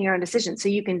still making our own decision. So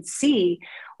you can see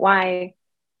why,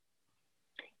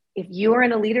 if you are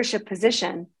in a leadership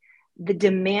position, the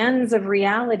demands of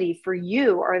reality for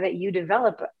you are that you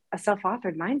develop a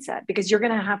self-authored mindset, because you're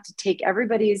going to have to take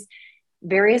everybody's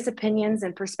various opinions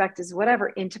and perspectives, whatever,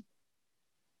 into,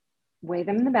 weigh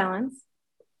them in the balance,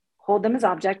 hold them as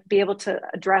object, be able to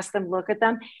address them, look at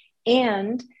them,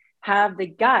 and have the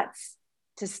guts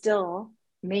to still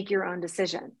make your own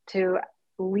decision, to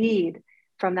lead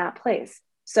from that place.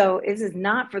 So this is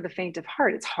not for the faint of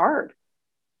heart. It's hard,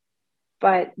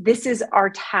 but this is our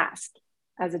task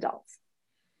as adults.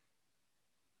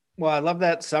 Well, I love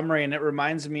that summary, and it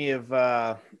reminds me of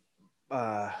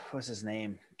what's his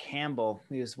name? Campbell.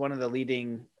 He was one of the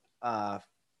leading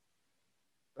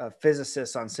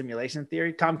physicists on simulation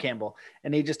theory, Tom Campbell.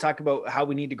 And he just talked about how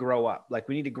we need to grow up. Like,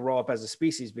 we need to grow up as a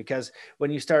species, because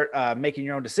when you start making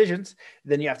your own decisions,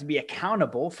 then you have to be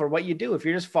accountable for what you do. If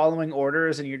you're just following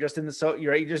orders and you're just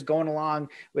you're just going along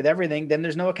with everything, then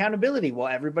there's no accountability. Well,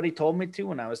 everybody told me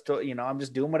to, and I was told, I'm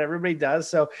just doing what everybody does.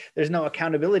 So there's no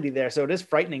accountability there. So it is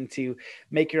frightening to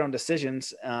make your own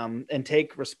decisions and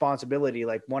take responsibility,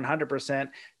 like 100%.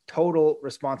 Total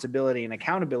responsibility and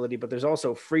accountability, but there's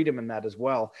also freedom in that as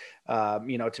well.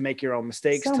 To make your own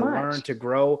mistakes, to learn, to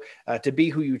grow, to be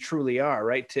who you truly are,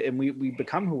 right? And we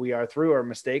become who we are through our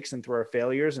mistakes and through our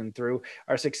failures and through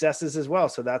our successes as well.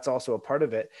 So that's also a part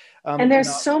of it. And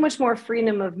there's so much more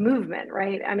freedom of movement,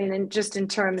 right? I mean, and just in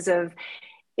terms of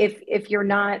if your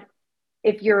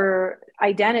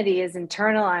identity is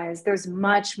internalized, there's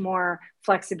much more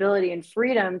flexibility and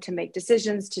freedom to make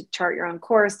decisions, to chart your own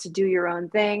course, to do your own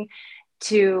thing,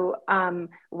 to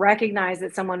recognize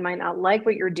that someone might not like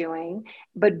what you're doing,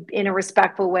 but in a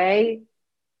respectful way,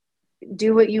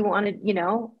 do what you want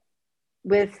to,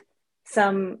 with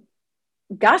some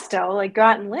gusto, like go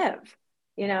out and live,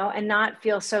 and not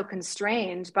feel so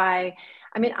constrained by,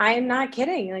 I mean, I am not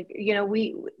kidding. Like,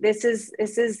 this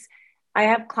is, I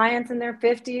have clients in their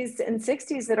 50s and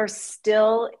 60s that are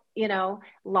still,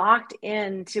 locked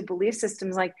into belief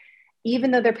systems. Like,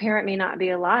 even though their parent may not be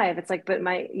alive, it's like, but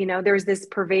there's this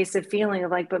pervasive feeling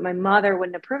of like, but my mother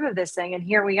wouldn't approve of this thing. And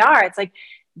here we are. It's like,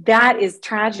 that is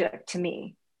tragic to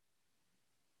me.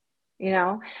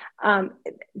 It's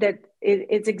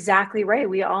exactly right.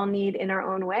 We all need, in our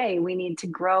own way, we need to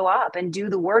grow up and do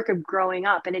the work of growing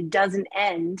up. And it doesn't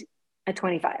end at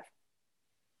 25.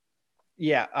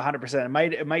 Yeah,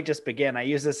 100%. It might just begin. I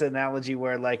use this analogy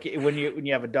where, like, when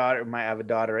you have a daughter, might have a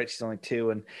daughter, right? She's only 2,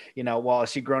 and well,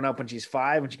 is she grown up when she's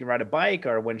 5, when she can ride a bike,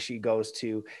 or when she goes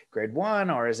to grade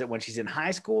 1, or is it when she's in high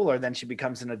school, or then she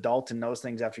becomes an adult and knows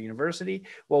things after university?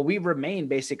 Well, we remain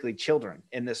basically children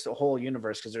in this whole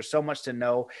universe, because there's so much to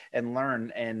know and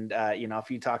learn. And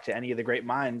if you talk to any of the great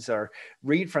minds or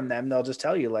read from them, they'll just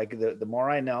tell you, like, the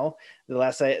more I know, the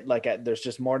less there's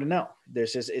just more to know.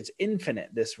 It's infinite,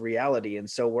 this reality. And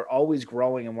so we're always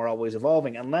growing and we're always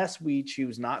evolving, unless we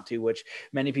choose not to, which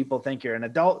many people think you're an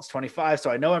adult. It's 25. So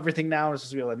I know everything now. I'm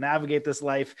supposed to be able to navigate this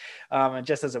life. It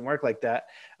just doesn't work like that.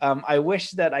 I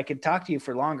wish that I could talk to you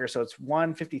for longer. So it's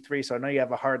 1:53. So I know you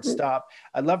have a hard stop.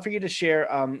 I'd love for you to share,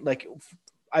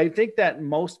 I think that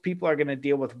most people are going to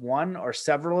deal with one or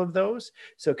several of those.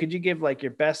 So could you give like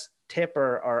your best tip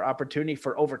or opportunity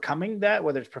for overcoming that,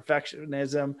 whether it's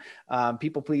perfectionism,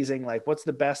 people pleasing, like what's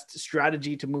the best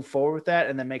strategy to move forward with that?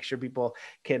 And then make sure people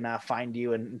can find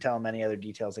you and tell them any other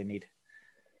details they need.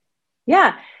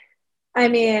 Yeah. I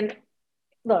mean,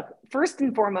 look, first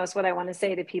and foremost, what I want to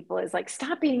say to people is like,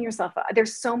 stop beating yourself up.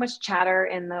 There's so much chatter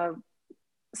in the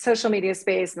social media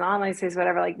space and online space,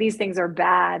 whatever. Like these things are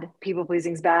bad. People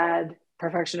pleasing is bad.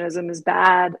 Perfectionism is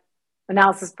bad.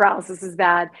 Analysis paralysis is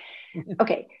bad.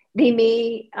 Okay. They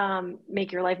may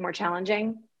make your life more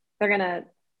challenging. They're going to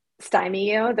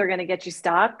stymie you. They're going to get you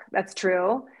stuck. That's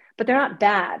true, but they're not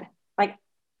bad. Like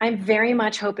I'm very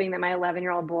much hoping that my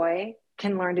 11-year-old boy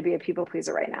can learn to be a people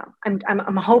pleaser right now.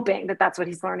 I'm hoping that that's what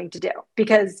he's learning to do,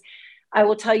 because I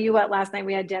will tell you what, last night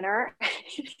we had dinner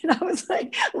and I was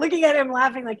like looking at him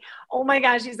laughing like, oh my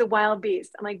gosh, he's a wild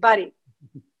beast. I'm like, buddy,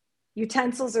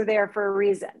 utensils are there for a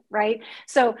reason, right?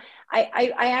 So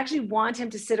I actually want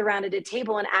him to sit around at a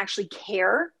table and actually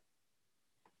care,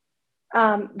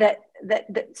 that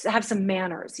have some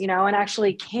manners, you know, and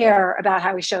actually care about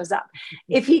how he shows up.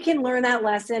 If he can learn that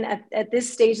lesson at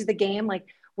this stage of the game, like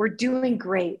we're doing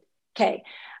great. Okay.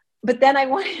 But then I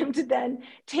want him to then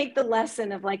take the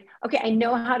lesson of like, okay, I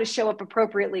know how to show up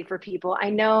appropriately for people.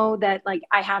 I know that like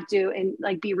I have to and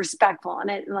like be respectful, and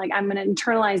it like I'm going to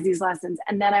internalize these lessons.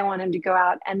 And then I want him to go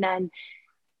out and then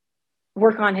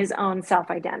work on his own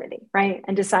self-identity, right?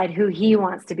 And decide who he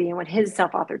wants to be and what his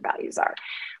self-authored values are.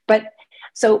 But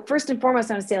so first and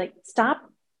foremost, I want to say like, stop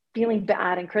feeling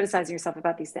bad and criticizing yourself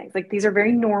about these things. Like these are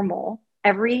very normal.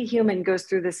 Every human goes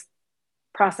through this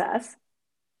process.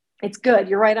 It's good.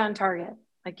 You're right on target.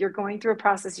 Like you're going through a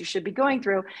process you should be going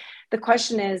through. The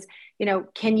question is, you know,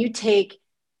 can you take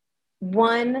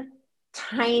one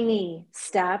tiny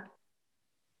step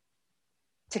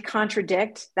to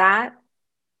contradict that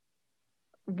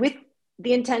with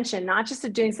the intention, not just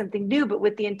of doing something new, but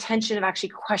with the intention of actually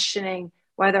questioning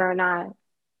whether or not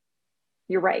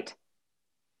you're right.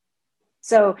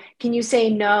 So can you say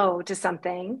no to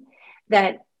something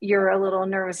that you're a little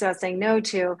nervous about saying no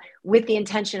to, with the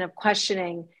intention of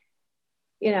questioning,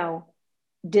 you know,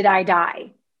 did I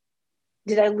die?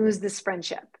 Did I lose this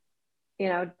friendship? You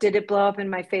know, did it blow up in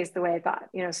my face the way I thought?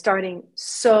 You know, starting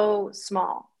so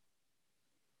small.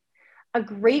 A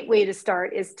great way to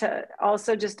start is to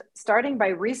also just starting by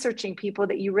researching people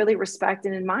that you really respect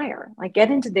and admire. Like get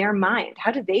into their mind.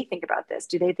 How do they think about this?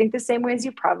 Do they think the same way as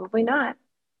you? Probably not.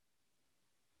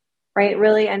 Right?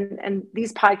 Really. And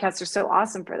these podcasts are so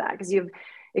awesome for that, because you have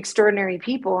extraordinary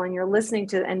people and you're listening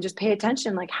to and just pay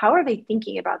attention. Like, how are they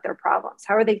thinking about their problems?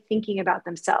 How are they thinking about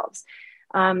themselves?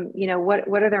 You know,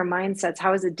 what are their mindsets?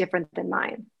 How is it different than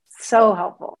mine? So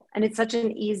helpful. And it's such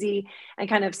an easy and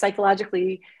kind of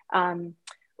psychologically,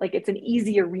 like it's an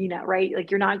easy arena, right?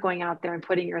 Like you're not going out there and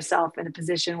putting yourself in a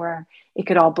position where it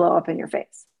could all blow up in your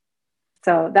face.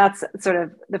 So that's sort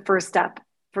of the first step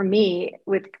for me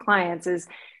with clients, is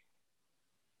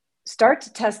start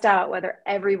to test out whether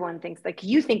everyone thinks, like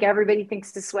you think everybody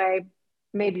thinks this way.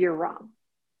 Maybe you're wrong.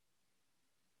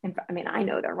 And I mean, I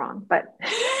know they're wrong, but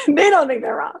they don't think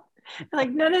they're wrong. I'm like,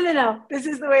 no. This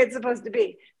is the way it's supposed to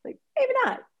be. Like, maybe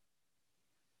not.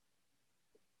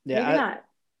 Yeah. Maybe not.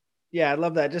 Yeah, I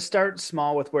love that. Just start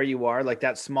small with where you are, like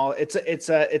that small. It's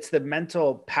the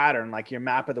mental pattern, like your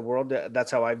map of the world.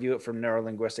 That's how I view it from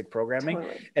neuro-linguistic programming.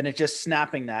 Totally. And it's just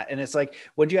snapping that. And it's like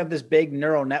when you have this big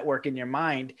neural network in your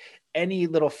mind, any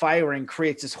little firing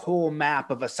creates this whole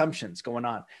map of assumptions going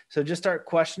on. So just start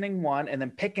questioning one and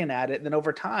then picking at it. And then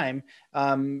over time,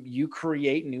 you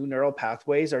create new neural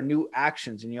pathways or new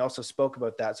actions. And you also spoke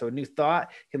about that. So a new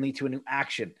thought can lead to a new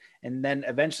action, and then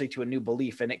eventually to a new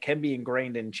belief. And it can be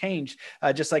ingrained and changed.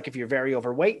 Just like if you're very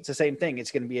overweight, it's the same thing.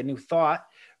 It's going to be a new thought,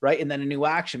 right? And then a new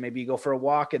action. Maybe you go for a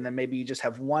walk, and then maybe you just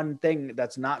have one thing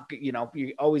that's not, you know,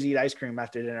 you always eat ice cream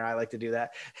after dinner. I like to do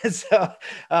that. So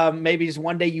maybe just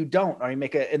one day you don't, or you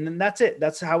make and then that's it.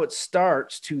 That's how it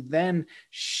starts to then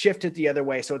shift it the other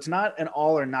way. So it's not an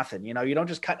all or nothing, you know, you don't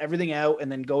just cut everything out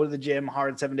and then go to the gym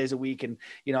hard 7 days a week. And,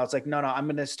 you know, it's like, no, I'm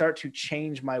going to start to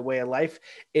change my way of life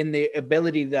in the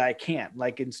ability that I can.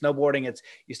 Like in snowboarding, it's,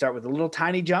 you start with a little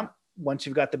tiny jump. Once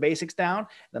you've got the basics down,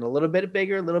 then a little bit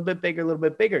bigger, a little bit bigger, a little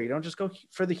bit bigger. You don't just go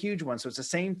for the huge one. So it's the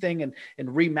same thing in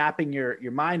remapping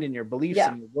your mind and your beliefs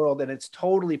in your world. And it's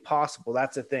totally possible.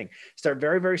 That's the thing. Start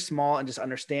very, very small and just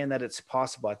understand that it's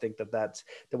possible. I think that's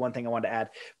the one thing I wanted to add.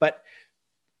 But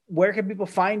where can people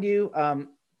find you?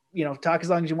 You know, talk as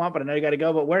long as you want, but I know you got to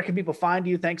go, but where can people find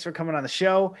you? Thanks for coming on the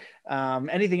show.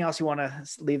 Anything else you want to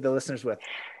leave the listeners with?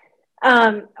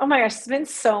 Oh my gosh, it's been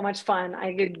so much fun.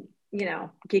 I could, you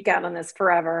know, geek out on this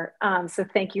forever. So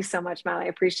thank you so much, Matt. I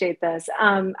appreciate this.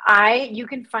 You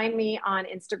can find me on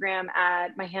Instagram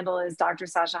my handle is Dr.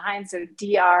 Sasha Heinz. So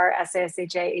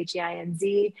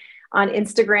DrSashaheinz on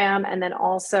Instagram. And then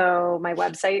also my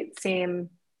website, same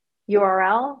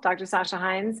URL, Dr. Sasha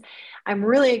Hines. I'm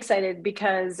really excited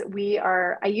because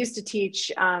I used to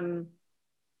teach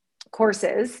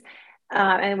courses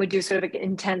and we do sort of an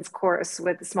intense course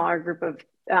with a smaller group of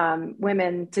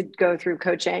women to go through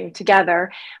coaching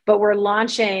together, but we're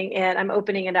launching it. I'm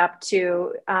opening it up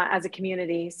to as a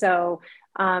community. So,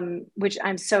 which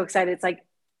I'm so excited. It's like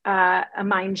a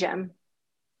mind gym,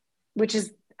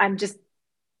 I'm just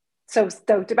so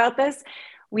stoked about this.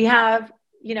 We have,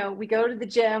 we go to the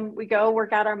gym, we go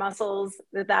work out our muscles.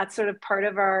 That's sort of part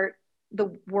of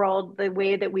the world. The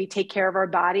way that we take care of our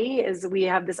body is we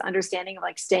have this understanding of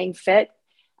like staying fit,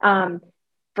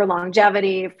 for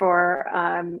longevity,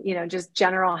 for, just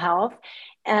general health.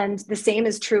 And the same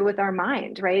is true with our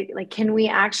mind, right? Like, can we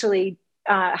actually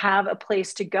have a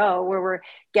place to go where we're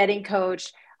getting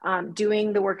coached,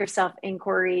 doing the work of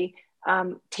self-inquiry,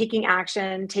 taking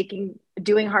action,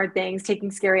 doing hard things,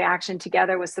 taking scary action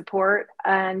together with support,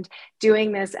 and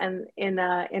doing this and in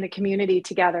a community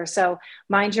together. So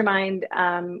Mind Your Mind,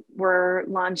 we're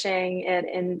launching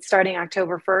it starting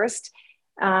October 1st.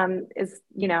 Is,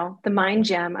 the Mind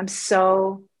Gym. I'm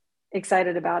so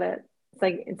excited about it. It's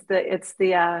like,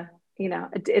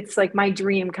 it's like my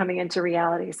dream coming into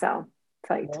reality. So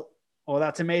psyched. Well,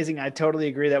 that's amazing. I totally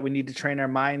agree that we need to train our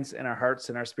minds and our hearts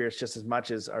and our spirits just as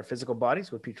much as our physical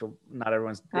bodies. With people, not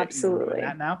everyone's absolutely doing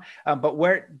that now. But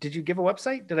where did you give a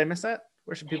website? Did I miss that?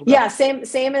 Where should people go? Yeah, same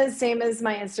as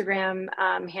my Instagram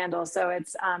handle. So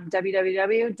it's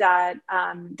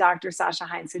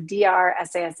www.drsashaheinz, so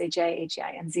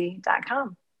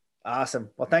DRSASHAHEINZ.com. Awesome.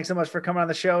 Well, thanks so much for coming on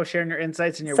the show, sharing your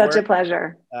insights and your work. Such a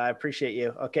pleasure. I appreciate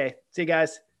you. Okay. See you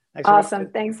guys. Awesome.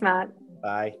 Thanks, Matt.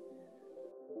 Bye.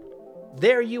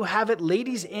 There you have it,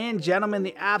 ladies and gentlemen,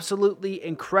 the absolutely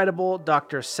incredible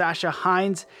Dr. Sasha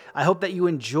Hines. I hope that you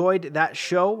enjoyed that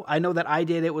show. I know that I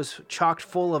did. It was chock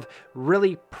full of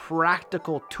really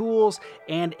practical tools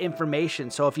and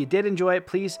information. So if you did enjoy it,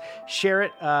 please share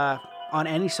it on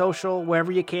any social,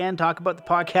 wherever you can, talk about the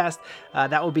podcast.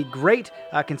 That would be great.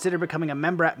 Consider becoming a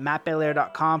member at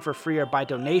mattbelair.com for free or by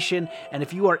donation. And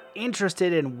if you are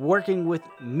interested in working with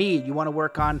me, you want to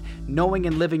work on knowing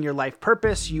and living your life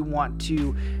purpose, you want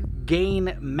to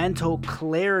gain mental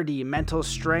clarity, mental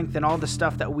strength, and all the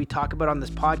stuff that we talk about on this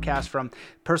podcast, from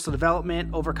personal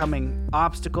development, overcoming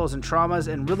obstacles and traumas,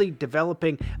 and really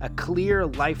developing a clear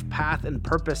life path and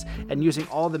purpose, and using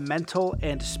all the mental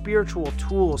and spiritual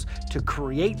tools to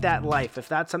create that life. If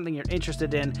that's something you're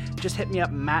interested in, just hit me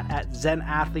up,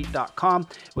 matt@zenathlete.com.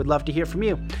 Would love to hear from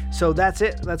you. So that's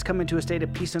it. Let's come into a state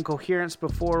of peace and coherence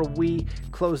before we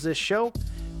close this show.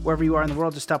 Wherever you are in the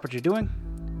world, just stop what you're doing.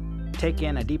 Take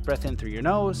in a deep breath in through your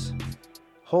nose,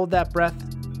 hold that breath,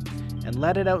 and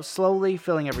let it out slowly,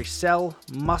 filling every cell,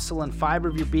 muscle, and fiber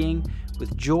of your being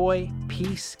with joy,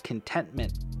 peace,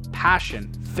 contentment,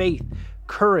 passion, faith,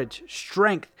 courage,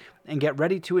 strength, and get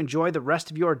ready to enjoy the rest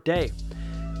of your day.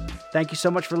 Thank you so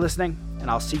much for listening,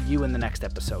 and I'll see you in the next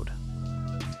episode.